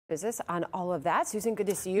business on all of that. Susan, good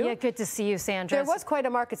to see you. Yeah, good to see you, Sandra. There was quite a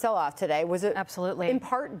market sell-off today. Was it absolutely in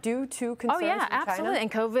part due to concerns in China? Absolutely.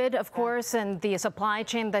 And COVID, of course, and the supply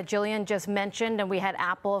chain that Jillian just mentioned. And we had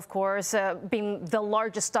Apple, of course, being the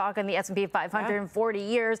largest stock in the S&P 500 in 40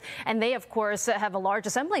 years. And they, of course, have a large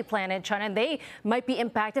assembly plant in China. And they might be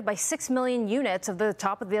impacted by 6 million units of the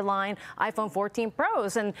top-of-the-line iPhone 14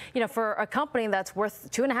 Pros. And, you know, for a company that's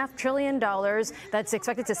worth $2.5 trillion, that's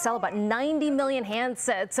expected to sell about 90 million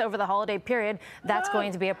handsets over the holiday period, that's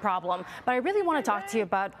going to be a problem. But I really want to talk to you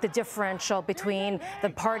about the differential between the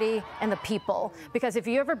party and the people. Because if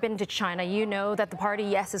you've ever been to China, you know that the party,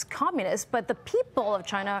 yes, is communist, but the people of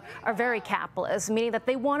China are very capitalist, meaning that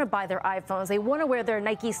they want to buy their iPhones, they want to wear their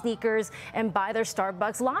Nike sneakers and buy their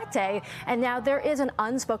Starbucks latte. And now there is an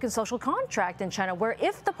unspoken social contract in China where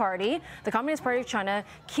if the party, the Communist Party of China,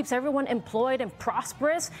 keeps everyone employed and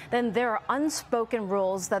prosperous, then there are unspoken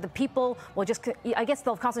rules that the people will just, I guess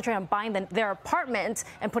they'll concentrate on buying their apartment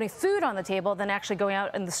and putting food on the table than actually going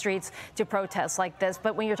out in the streets to protest like this.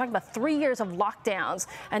 But when you're talking about 3 years of lockdowns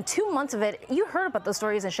and 2 months of it, you heard about those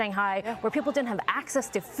stories in Shanghai where people didn't have access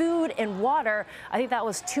to food and water. I think that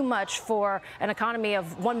was too much for an economy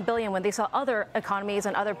of 1 billion when they saw other economies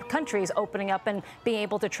and other countries opening up and being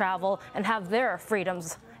able to travel and have their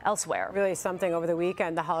freedoms elsewhere. Really something over the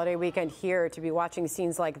weekend, the holiday weekend here, to be watching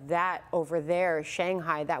scenes like that over there,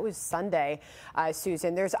 Shanghai. That was Sunday,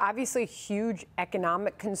 Susan. There's obviously huge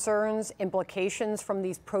economic concerns, implications from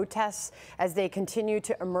these protests as they continue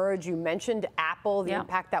to emerge. You mentioned Apple, the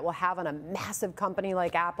impact that will have on a massive company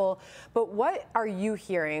like Apple. But what are you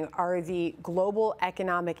hearing are the global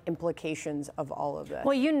economic implications of all of this?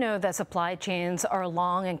 Well, you know that supply chains are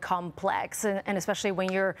long and complex, and especially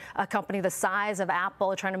when you're a company the size of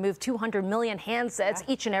Apple trying to move 200 million handsets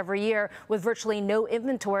each and every year with virtually no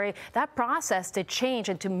inventory. That process to change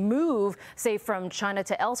and to move, say, from China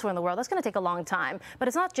to elsewhere in the world, that's going to take a long time. But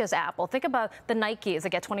it's not just Apple. Think about the Nikes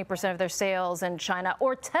that get 20% of their sales in China,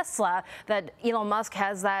 or Tesla, that Elon Musk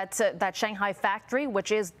has that Shanghai factory,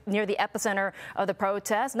 which is near the epicenter of the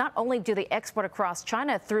protests. Not only do they export across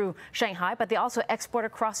China through Shanghai, but they also export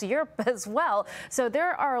across Europe as well. So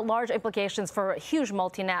there are large implications for huge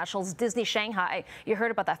multinationals. Disney Shanghai, you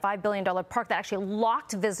heard about that $5 billion park that actually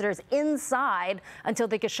locked visitors inside until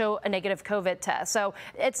they could show a negative COVID test. So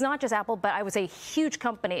it's not just Apple, but I would say huge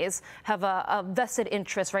companies have a vested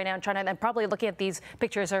interest right now in China, and probably looking at these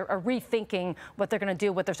pictures are rethinking what they're going to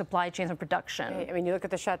do with their supply chains and production. I mean, you look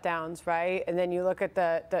at the shutdowns, right? And then you look at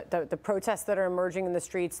the protests that are emerging in the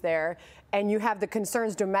streets there, and you have the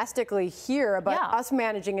concerns domestically here about us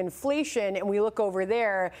managing inflation, and we look over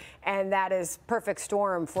there, and that is perfect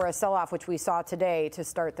storm for a sell-off, which we saw today to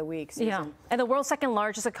start the week. Susan. Yeah, and the world's second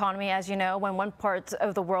largest economy, as you know, when one part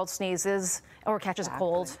of the world sneezes or catches a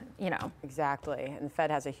cold, you know. Exactly, and the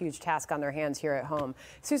Fed has a huge task on their hands here at home.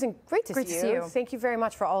 Susan, great to see you. Thank you very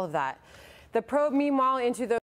much for all of that. The probe, meanwhile, into the